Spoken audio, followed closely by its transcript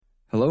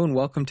Hello and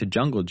welcome to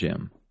Jungle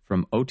Gym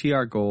from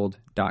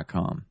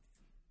OTRGold.com.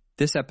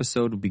 This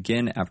episode will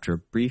begin after a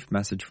brief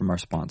message from our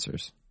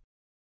sponsors.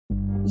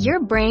 Your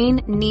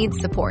brain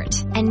needs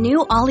support, and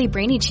new Ollie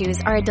Brainy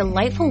Chews are a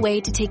delightful way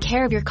to take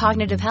care of your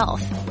cognitive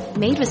health.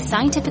 Made with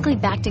scientifically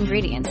backed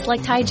ingredients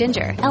like Thai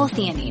ginger,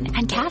 L-theanine,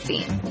 and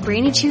caffeine,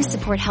 Brainy Chews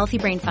support healthy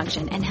brain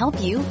function and help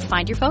you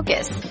find your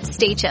focus,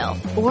 stay chill,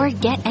 or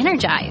get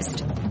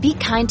energized. Be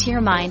kind to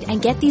your mind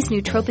and get these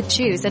nootropic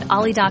chews at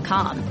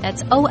Ollie.com.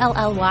 That's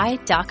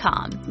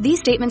OLLY.com. These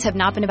statements have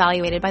not been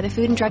evaluated by the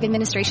Food and Drug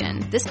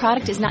Administration. This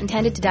product is not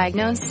intended to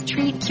diagnose,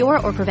 treat, cure,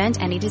 or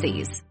prevent any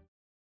disease.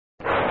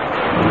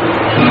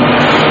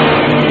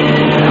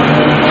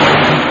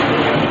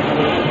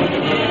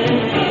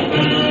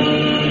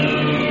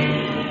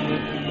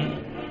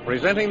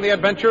 Presenting the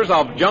adventures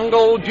of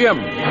Jungle Jim.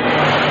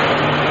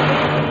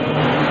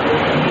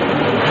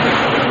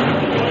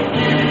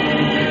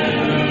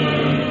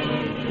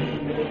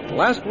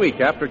 Last week,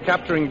 after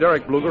capturing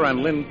Derek Bluger and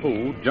Lynn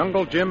Pooh,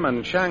 Jungle Jim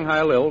and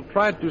Shanghai Lil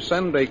tried to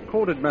send a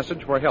coded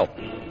message for help.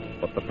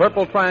 But the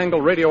Purple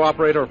Triangle radio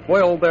operator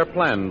foiled their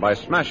plan by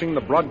smashing the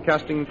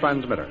broadcasting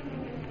transmitter.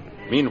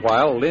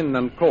 Meanwhile, Lynn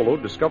and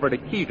Kolu discovered a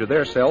key to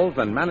their cells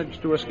and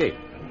managed to escape.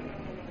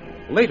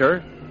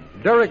 Later,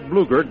 Derek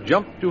Bluger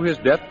jumped to his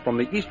death from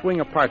the East Wing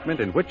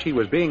apartment in which he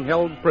was being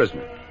held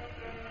prisoner.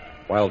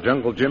 While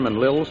Jungle Jim and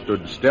Lil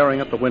stood staring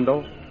at the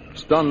window,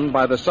 stunned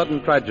by the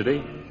sudden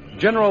tragedy,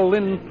 General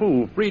Lynn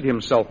Pooh freed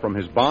himself from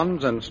his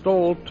bonds and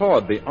stole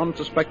toward the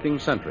unsuspecting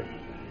sentry.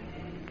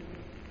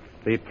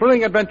 The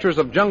thrilling adventures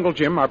of Jungle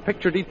Jim are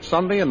pictured each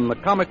Sunday in the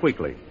Comic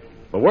Weekly,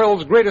 the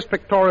world's greatest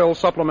pictorial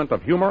supplement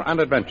of humor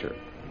and adventure.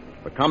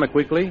 The Comic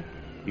Weekly,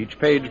 each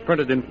page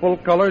printed in full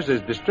colors,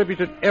 is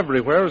distributed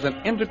everywhere as an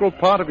integral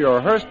part of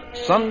your Hearst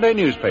Sunday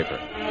newspaper.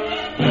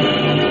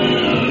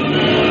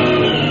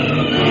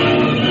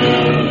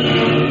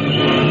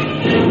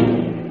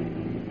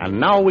 And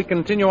now we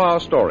continue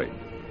our story.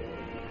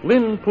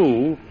 Lynn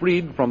Pooh,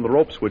 freed from the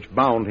ropes which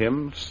bound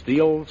him,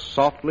 steals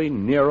softly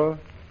nearer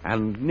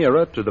and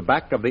nearer to the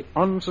back of the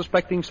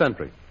unsuspecting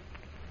sentry.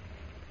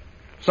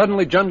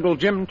 Suddenly, Jungle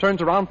Jim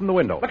turns around from the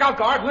window. Look out,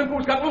 guard. Lynn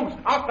Pooh's got loose.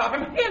 I'll stop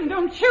him. Jim,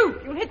 don't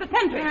shoot. You'll hit the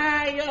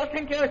sentry. You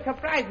think you'll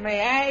surprise me,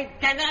 eh?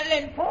 General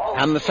Lynn Pooh?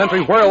 And the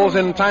sentry whirls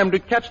in time to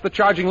catch the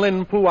charging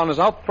Lynn Pooh on his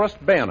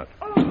out-thrust bayonet.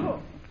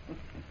 Oh.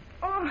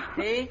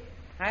 See?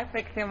 I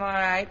fixed him all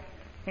right.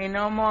 He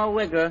no more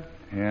wiggle.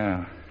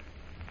 Yeah.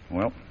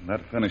 Well,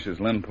 that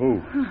finishes Lynn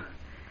Pooh.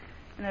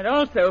 And it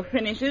also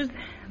finishes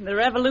the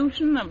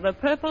revolution of the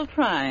Purple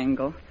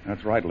Triangle.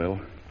 That's right, Lil.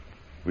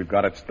 We've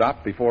got it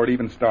stopped before it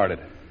even started.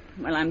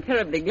 Well, I'm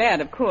terribly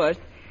glad, of course,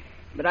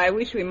 but I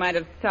wish we might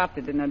have stopped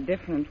it in a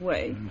different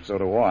way. So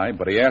do I,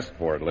 but he asked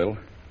for it, Lil.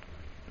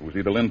 It was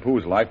either Lynn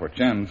Pooh's life or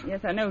Chen's. Yes,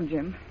 I know,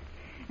 Jim.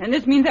 And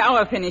this means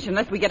our finish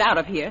unless we get out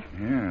of here.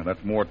 Yeah,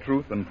 that's more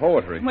truth than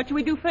poetry. What should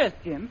we do first,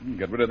 Jim?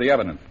 Get rid of the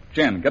evidence.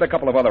 Chen, get a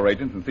couple of other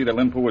agents and see that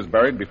Lynn Pooh is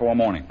buried before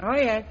morning. Oh,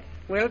 yes.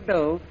 Will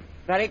do.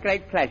 Very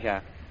great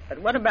pleasure. But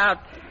what about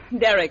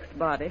Derek's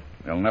body?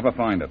 They'll never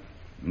find it.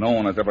 No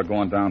one has ever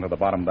gone down to the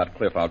bottom of that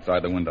cliff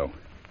outside the window.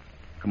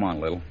 Come on,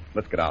 Lil.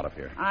 Let's get out of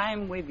here.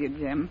 I'm with you,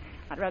 Jim.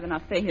 I'd rather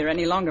not stay here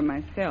any longer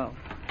myself.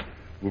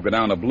 We'll go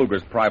down to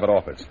Bluger's private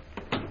office.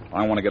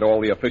 I want to get all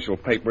the official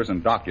papers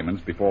and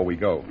documents before we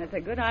go. That's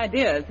a good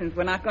idea, since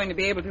we're not going to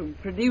be able to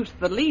produce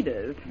the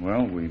leaders.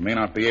 Well, we may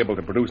not be able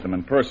to produce them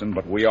in person,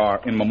 but we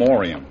are in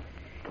memoriam.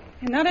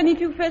 And not any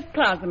too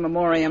first-class in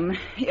memoriam,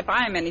 if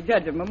I'm any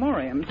judge of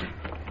memoriams.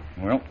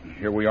 Well,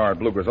 here we are at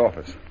Bluger's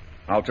office.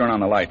 I'll turn on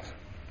the lights.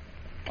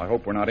 I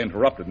hope we're not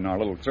interrupted in our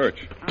little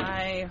search.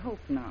 I hope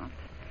not.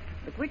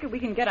 The quicker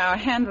we can get our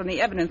hands on the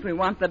evidence we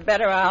want, the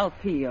better I'll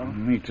feel.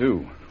 Me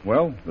too.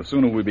 Well, the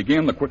sooner we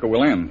begin, the quicker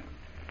we'll end.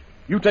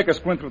 You take a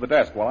squint through the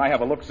desk while I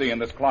have a look-see in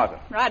this closet.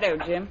 Righto,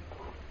 Jim.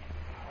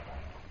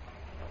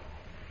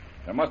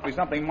 There must be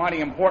something mighty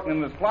important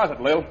in this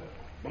closet, Lil.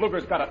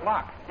 Bluger's got it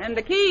locked. And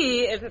the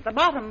key is at the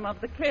bottom of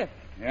the cliff.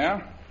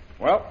 Yeah?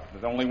 Well,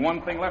 there's only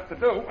one thing left to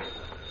do.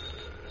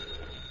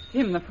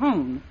 Jim, the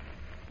phone.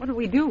 What do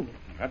we do?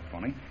 That's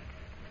funny.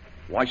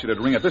 Why should it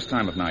ring at this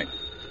time of night?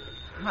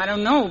 I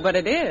don't know, but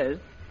it is.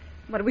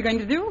 What are we going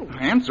to do?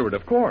 Answer it,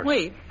 of course.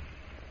 Wait.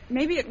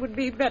 Maybe it would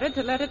be better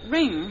to let it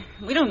ring.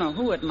 We don't know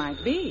who it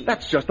might be.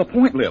 That's just the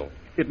point, Lil.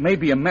 It may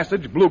be a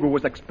message Bluger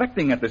was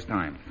expecting at this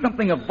time.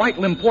 Something of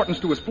vital importance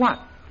to his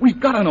plot. We've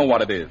got to know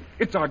what it is.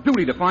 It's our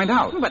duty to find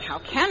out. But how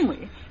can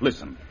we?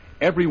 Listen,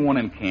 everyone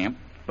in camp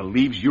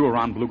believes you're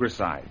on Bluger's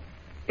side.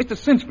 It's a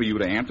cinch for you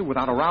to answer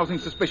without arousing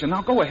suspicion.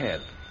 Now, go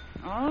ahead.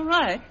 All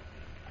right.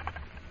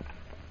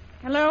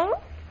 Hello?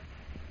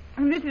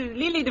 This is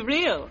Lily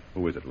DeVril.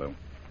 Who is it, Lil?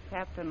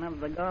 Captain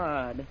of the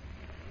Guard.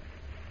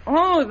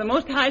 Oh, the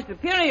Most High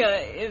Superior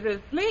is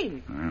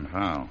asleep. And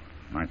how?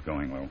 Nice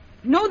going, Lil.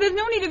 No, there's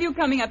no need of you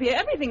coming up here.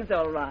 Everything's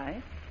all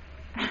right.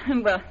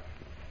 Well,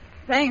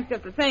 thanks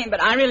just the same, but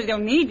I really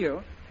don't need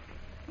you.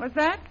 What's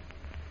that?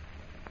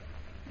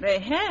 They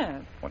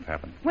have. What's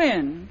happened?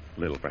 When?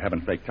 Lil, for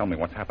heaven's sake, tell me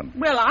what's happened.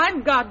 Well,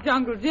 I've got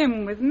Jungle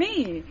Jim with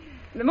me.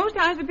 The Most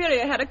High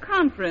Superior had a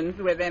conference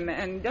with him,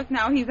 and just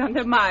now he's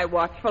under my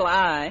watchful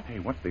eye. Hey,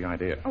 what's the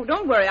idea? Oh,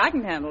 don't worry. I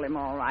can handle him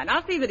all right.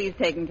 I'll see that he's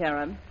taken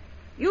care of.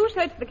 You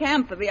search the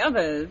camp for the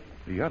others.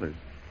 The others?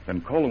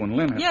 Then Kolu and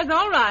Lynn have... Yes,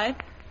 all right.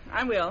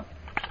 I will.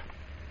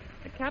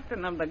 The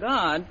captain of the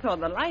guard saw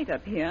the light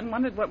up here and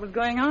wondered what was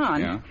going on.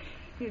 Yeah?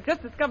 He's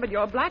just discovered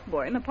your black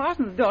boy and the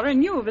parson's daughter,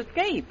 and you have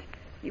escaped.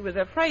 He was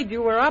afraid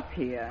you were up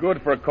here.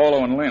 Good for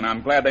Kolu and Lynn.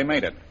 I'm glad they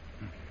made it.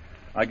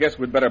 I guess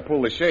we'd better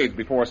pull the shades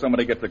before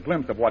somebody gets a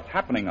glimpse of what's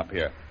happening up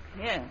here.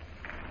 Yes.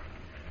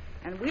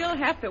 And we'll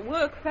have to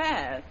work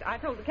fast. I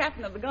told the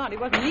captain of the guard he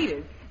wasn't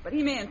needed, but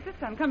he may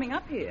insist on coming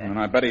up here. And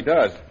I bet he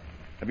does.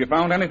 Have you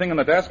found anything in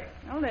the desk?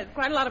 Oh, there's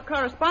quite a lot of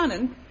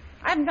correspondence.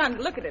 I haven't time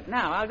to look at it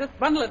now. I'll just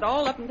bundle it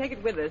all up and take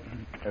it with us.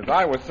 As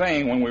I was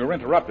saying when we were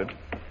interrupted,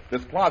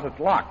 this closet's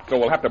locked, so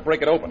we'll have to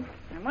break it open.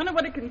 I wonder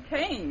what it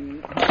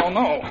contains. I don't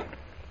know.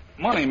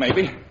 Money,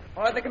 maybe.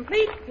 Or the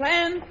complete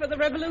plans for the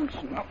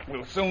revolution. Well,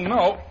 we'll soon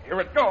know. Here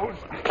it goes.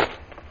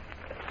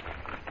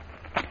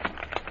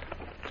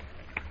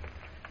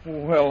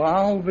 Well,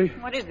 I'll be...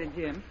 What is it,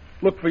 Jim?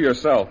 Look for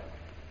yourself.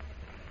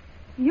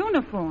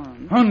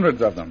 Uniforms.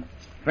 Hundreds of them.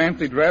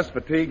 Fancy dress,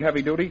 fatigue,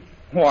 heavy duty.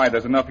 Why,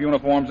 there's enough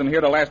uniforms in here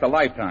to last a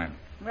lifetime.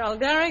 Well,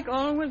 Derek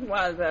always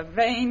was a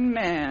vain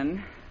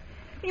man.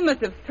 He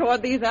must have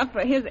stored these up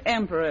for his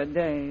emperor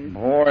days.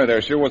 Boy,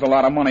 there sure was a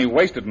lot of money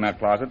wasted in that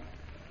closet.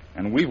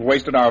 And we've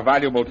wasted our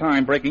valuable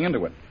time breaking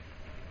into it.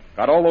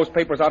 Got all those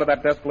papers out of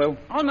that desk, Lou?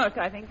 Almost,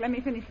 I think. Let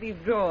me finish these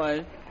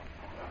drawers.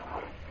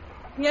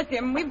 Yes,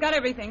 Jim, we've got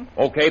everything.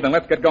 Okay, then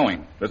let's get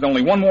going. There's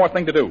only one more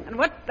thing to do. And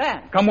what's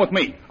that? Come with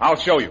me. I'll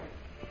show you.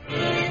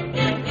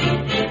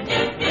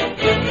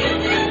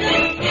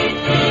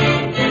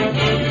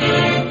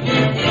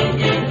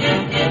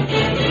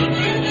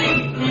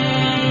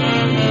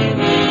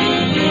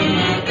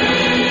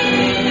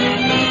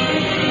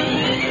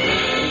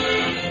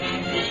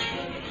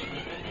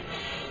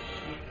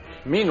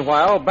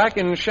 Meanwhile, back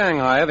in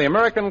Shanghai, the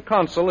American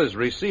consul is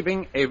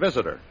receiving a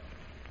visitor.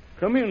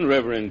 Come in,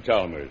 Reverend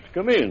Chalmers.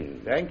 Come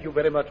in. Thank you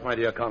very much, my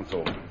dear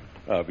consul.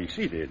 Be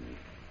seated.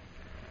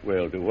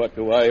 Well, to what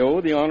do I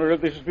owe the honor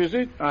of this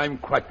visit? I'm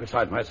quite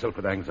beside myself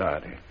with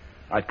anxiety.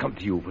 I've come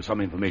to you for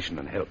some information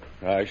and help.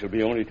 I shall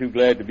be only too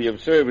glad to be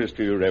of service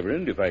to you,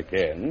 Reverend, if I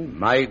can.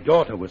 My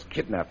daughter was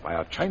kidnapped by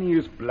a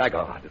Chinese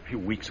blackguard a few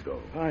weeks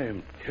ago. I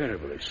am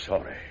terribly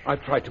sorry.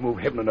 I've tried to move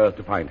heaven and earth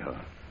to find her.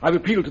 I've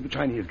appealed to the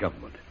Chinese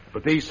government,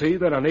 but they say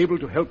they're unable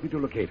to help me to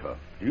locate her.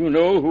 Do you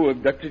know who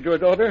abducted your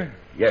daughter?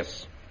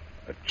 Yes.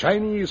 A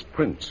Chinese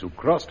prince who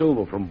crossed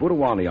over from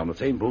Burwani on the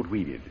same boat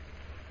we did.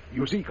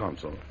 You see,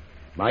 Consul,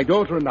 my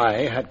daughter and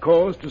I had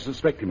cause to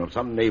suspect him of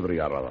some knavery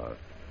or other.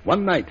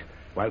 One night,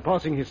 while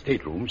passing his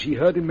stateroom, she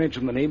heard him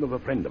mention the name of a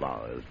friend of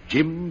ours,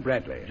 Jim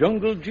Bradley.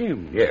 Jungle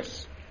Jim?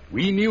 Yes.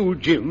 We knew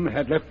Jim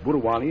had left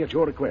Burwani at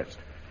your request,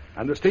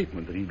 and the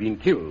statement that he'd been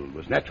killed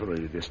was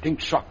naturally a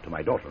distinct shock to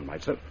my daughter and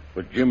myself.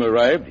 But Jim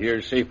arrived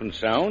here safe and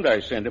sound. I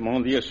sent him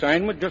on the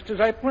assignment just as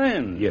I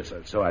planned. Yes,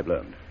 sir, so I've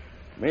learned.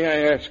 May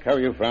I ask how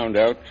you found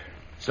out?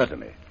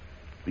 Certainly.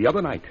 The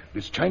other night,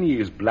 this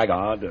Chinese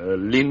blackguard,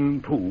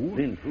 Lynn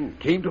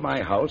came to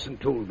my house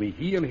and told me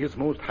he and his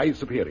most high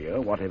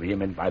superior, whatever he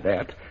meant by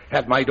that,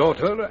 had my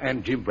daughter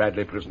and Jim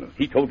Bradley prisoners.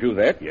 He told you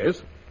that?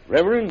 Yes.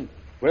 Reverend,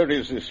 where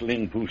is this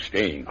Lynn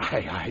staying?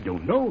 I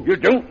don't know. You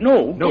don't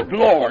know? No. Good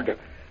Lord.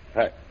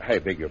 I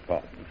beg your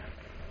pardon.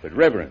 But,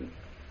 Reverend,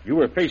 you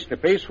were face to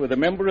face with a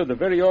member of the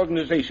very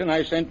organization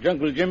I sent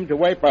Jungle Jim to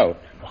wipe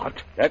out.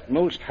 What? That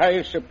most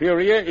high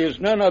superior is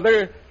none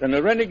other than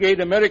a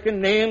renegade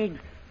American named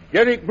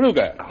Derek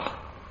Bluger.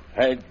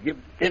 I'd give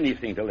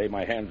anything to lay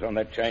my hands on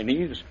that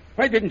Chinese.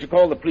 Why didn't you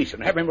call the police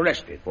and have him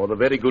arrested? For the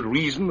very good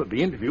reason that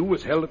the interview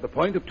was held at the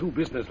point of two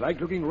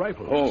business-like-looking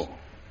rifles. Oh.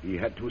 He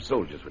had 2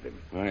 soldiers with him.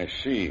 I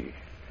see.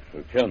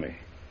 Well, tell me,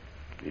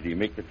 did he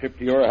make the trip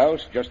to your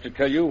house just to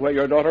tell you where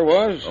your daughter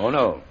was? Oh,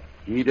 no.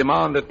 He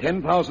demanded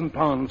 10,000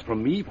 pounds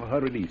from me for her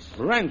release.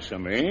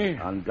 Ransom, eh?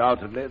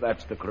 Undoubtedly,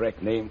 that's the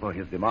correct name for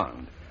his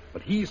demand.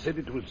 But he said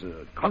it was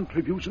a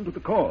contribution to the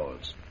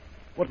cause.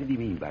 What did he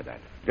mean by that?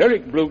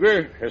 Derek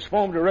Bluger has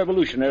formed a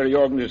revolutionary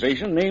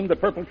organization named the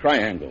Purple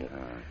Triangle.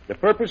 The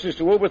purpose is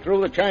to overthrow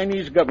the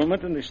Chinese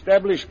government and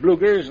establish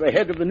Bluger as the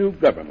head of the new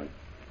government.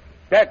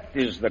 That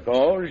is the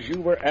cause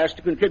you were asked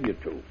to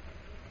contribute to.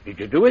 Did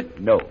you do it?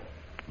 No.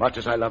 Much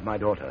as I love my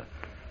daughter,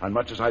 and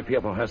much as I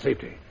fear for her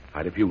safety,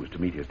 I refused to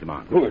meet his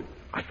demand. Good.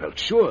 I felt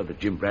sure that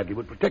Jim Bradley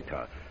would protect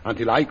her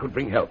until I could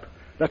bring help.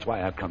 That's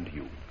why I've come to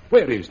you.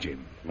 Where is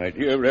Jim? My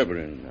dear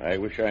Reverend, I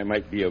wish I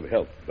might be of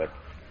help, but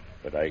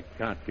I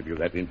can't give you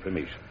that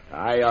information.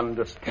 I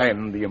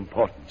understand the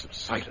importance of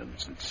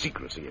silence and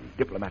secrecy in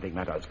diplomatic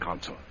matters,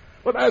 Consul.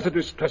 But as a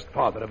distressed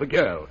father of a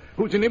girl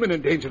who's in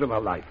imminent danger of her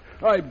life,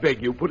 I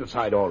beg you put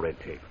aside all red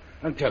tape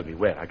and tell me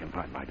where I can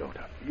find my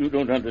daughter. You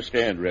don't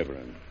understand,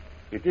 Reverend.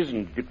 It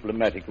isn't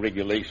diplomatic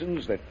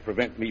regulations that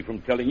prevent me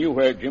from telling you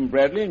where Jim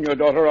Bradley and your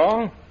daughter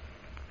are.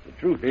 The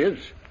truth is,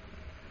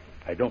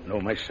 I don't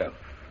know myself.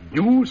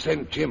 You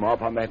sent Jim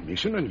off on that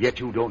mission, and yet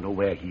you don't know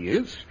where he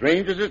is?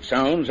 Strange as it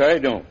sounds, I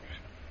don't.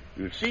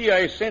 You see,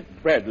 I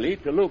sent Bradley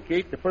to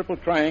locate the Purple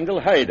Triangle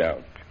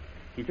hideout.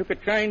 He took a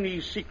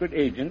Chinese secret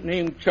agent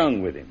named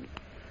Chung with him.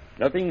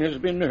 Nothing has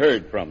been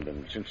heard from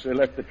them since they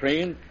left the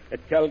train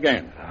at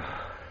Calgan.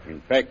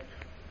 In fact,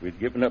 we'd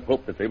given up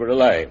hope that they were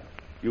alive.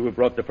 You have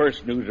brought the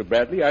first news of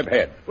Bradley I've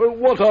had. Well,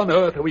 what on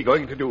earth are we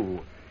going to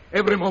do?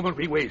 Every moment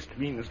we waste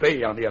means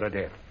they are near a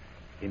death.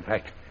 In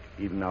fact,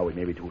 even now it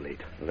may be too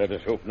late. Let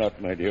us hope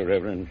not, my dear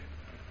Reverend.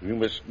 We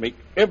must make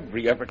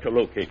every effort to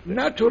locate them.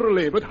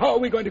 Naturally, but how are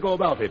we going to go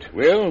about it?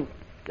 Well,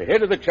 the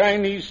head of the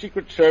Chinese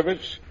Secret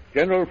Service,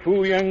 General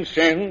Fu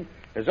Yang-sen,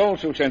 has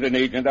also sent an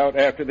agent out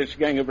after this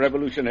gang of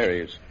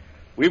revolutionaries.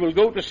 We will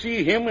go to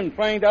see him and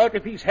find out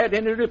if he's had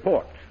any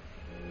report.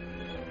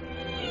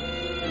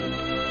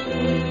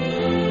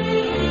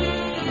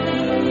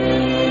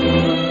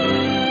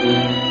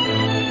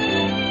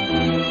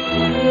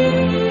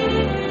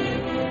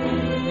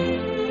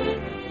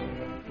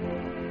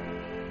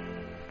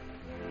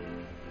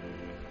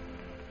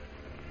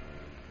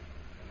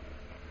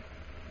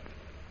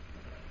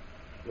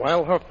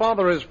 While her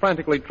father is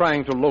frantically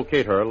trying to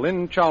locate her,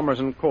 Lynn, Chalmers,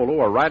 and Kolu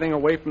are riding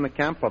away from the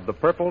camp of the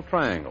Purple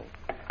Triangle.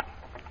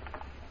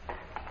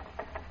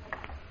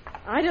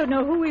 I don't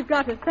know who we've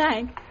got to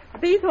thank.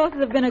 These horses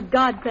have been a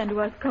godsend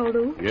to us,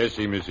 Kolu. Yes,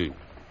 Missy.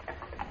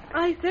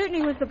 I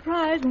certainly was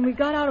surprised when we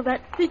got out of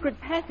that secret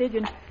passage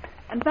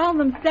and found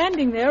them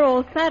standing there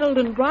all saddled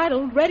and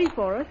bridled, ready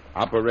for us.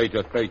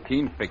 Operator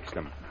 13 fixed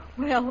them.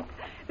 Well,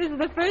 this is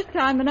the first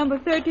time the number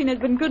 13 has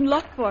been good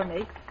luck for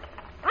me.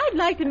 I'd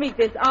like to meet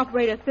this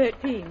Operator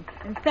 13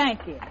 and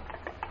thank him.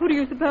 Who do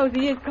you suppose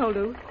he is,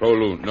 Kolu?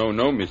 Kolu,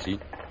 no, Missy.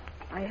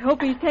 I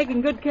hope he's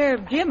taking good care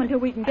of Jim until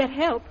we can get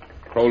help.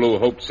 Kolu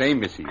hope same,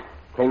 Missy.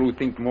 Kolu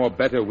think more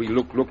better we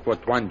look for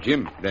Tuan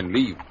Jim than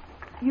leave.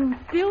 You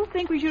still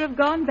think we should have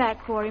gone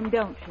back for him,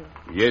 don't you?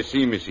 Yes,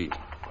 Missy.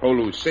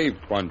 Kolu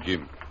saved Tuan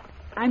Jim.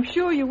 I'm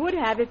sure you would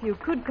have if you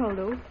could,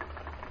 Kolu.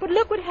 But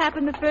look what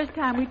happened the first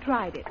time we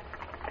tried it.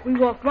 We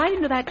walked right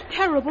into that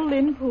terrible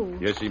Lynn pool.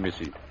 Yes,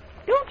 Missy.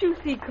 Don't you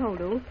see,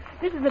 Kolu?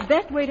 This is the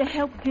best way to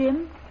help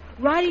Jim.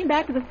 Riding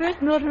back to the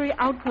first military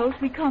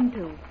outpost we come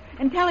to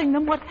and telling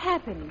them what's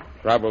happened.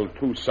 Travel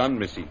to Sun,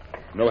 Missy.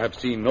 No have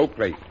seen no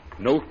place,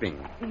 no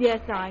thing.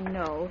 Yes, I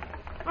know.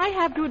 I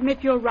have to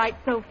admit you're right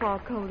so far,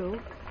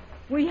 Kolu.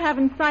 We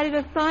haven't sighted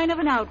a sign of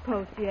an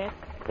outpost yet.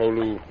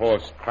 Kolu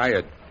horse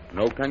tired.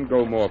 No can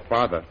go more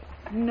farther.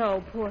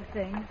 No, poor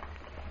thing.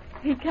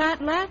 He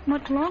can't last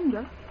much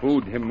longer.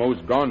 Food him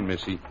most gone,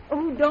 Missy.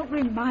 Oh, don't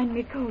remind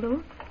me,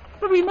 Kolu.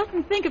 But we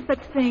mustn't think of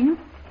such things.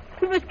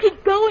 We must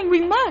keep going.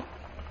 We must.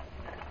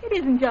 It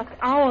isn't just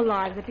our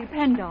lives that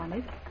depend on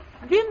it.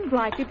 Jim's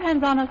life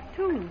depends on us,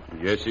 too.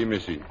 Yes,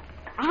 Missy.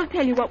 I'll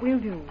tell you what we'll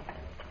do.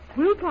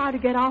 We'll try to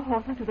get our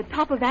horses to the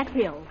top of that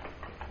hill.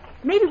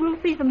 Maybe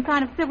we'll see some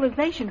sign of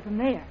civilization from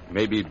there.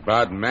 Maybe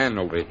bad man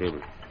over hill.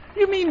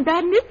 You mean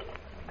bandits?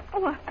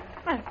 Oh,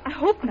 I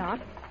hope not.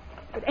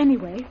 But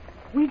anyway,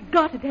 we've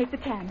got to take the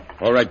chance.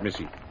 All right,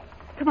 Missy.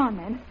 Come on,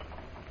 then.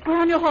 Put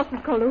on your horses,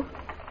 Kolu.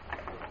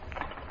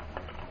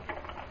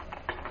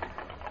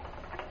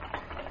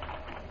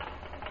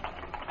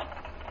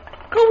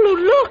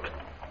 Kolu, look!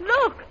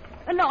 Look!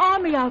 An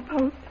army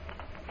outpost.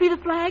 See the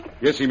flag?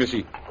 Yes,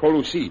 Missy.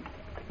 Kolu see.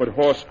 But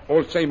horse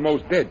all say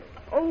most dead.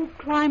 Oh,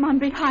 climb on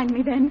behind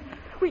me, then.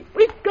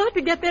 We've got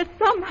to get there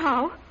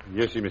somehow.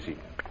 Yes, Missy.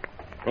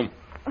 Come.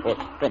 Horse,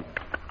 come.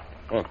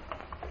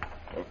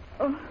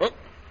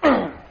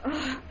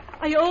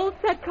 Are you all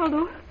set,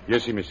 Kolu?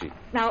 Yes, Missy.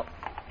 Now,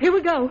 here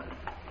we go.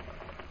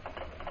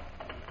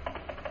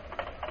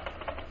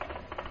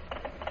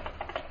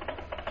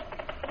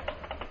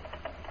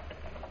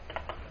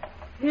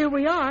 Here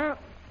we are,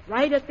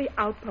 right at the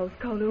outpost,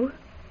 Kolu.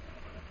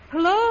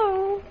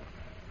 Hello?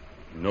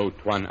 No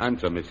Tuan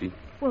answer, Missy.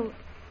 Well,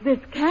 this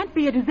can't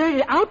be a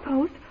deserted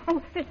outpost.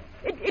 Oh,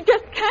 it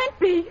just can't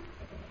be.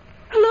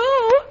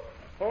 Hello?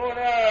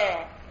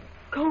 Hola!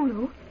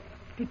 Kolu,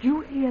 did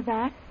you hear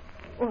that?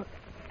 Or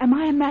am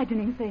I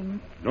imagining things?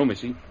 No,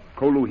 Missy.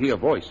 Kolu hear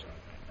voice.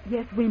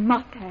 Yes, we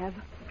must have.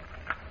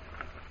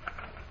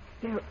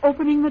 They're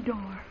opening the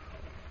door.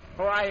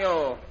 Who are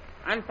you?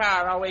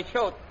 Answer or we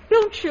shoot.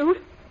 Don't shoot.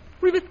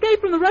 We've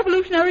escaped from the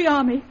Revolutionary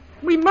Army.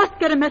 We must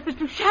get a message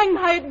to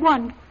Shanghai at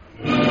once.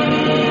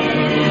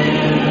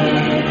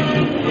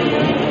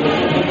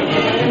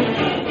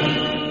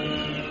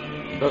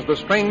 Does the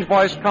strange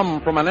voice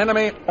come from an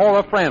enemy or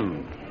a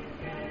friend?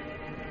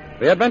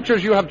 The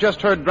adventures you have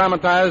just heard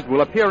dramatized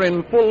will appear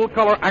in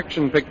full-color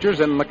action pictures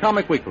in the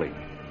Comic Weekly,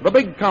 the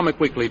big Comic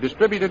Weekly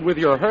distributed with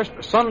your Hearst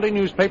Sunday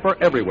newspaper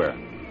everywhere.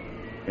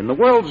 In the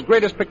world's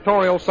greatest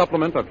pictorial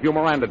supplement of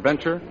humor and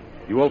adventure,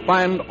 you will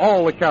find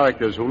all the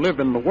characters who live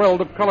in the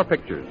world of color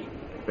pictures.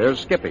 There's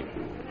Skippy,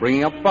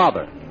 Bringing Up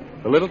Father,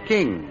 The Little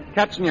King,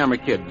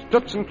 Katzenjammer Kids,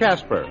 Toots and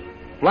Casper,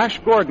 Flash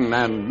Gordon,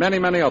 and many,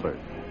 many others.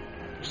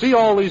 See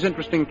all these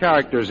interesting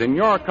characters in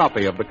your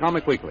copy of the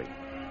Comic Weekly.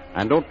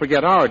 And don't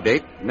forget our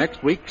date,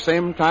 next week,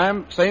 same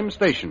time, same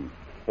station,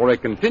 for a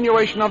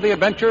continuation of the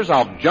adventures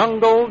of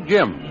Jungle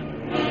Jim.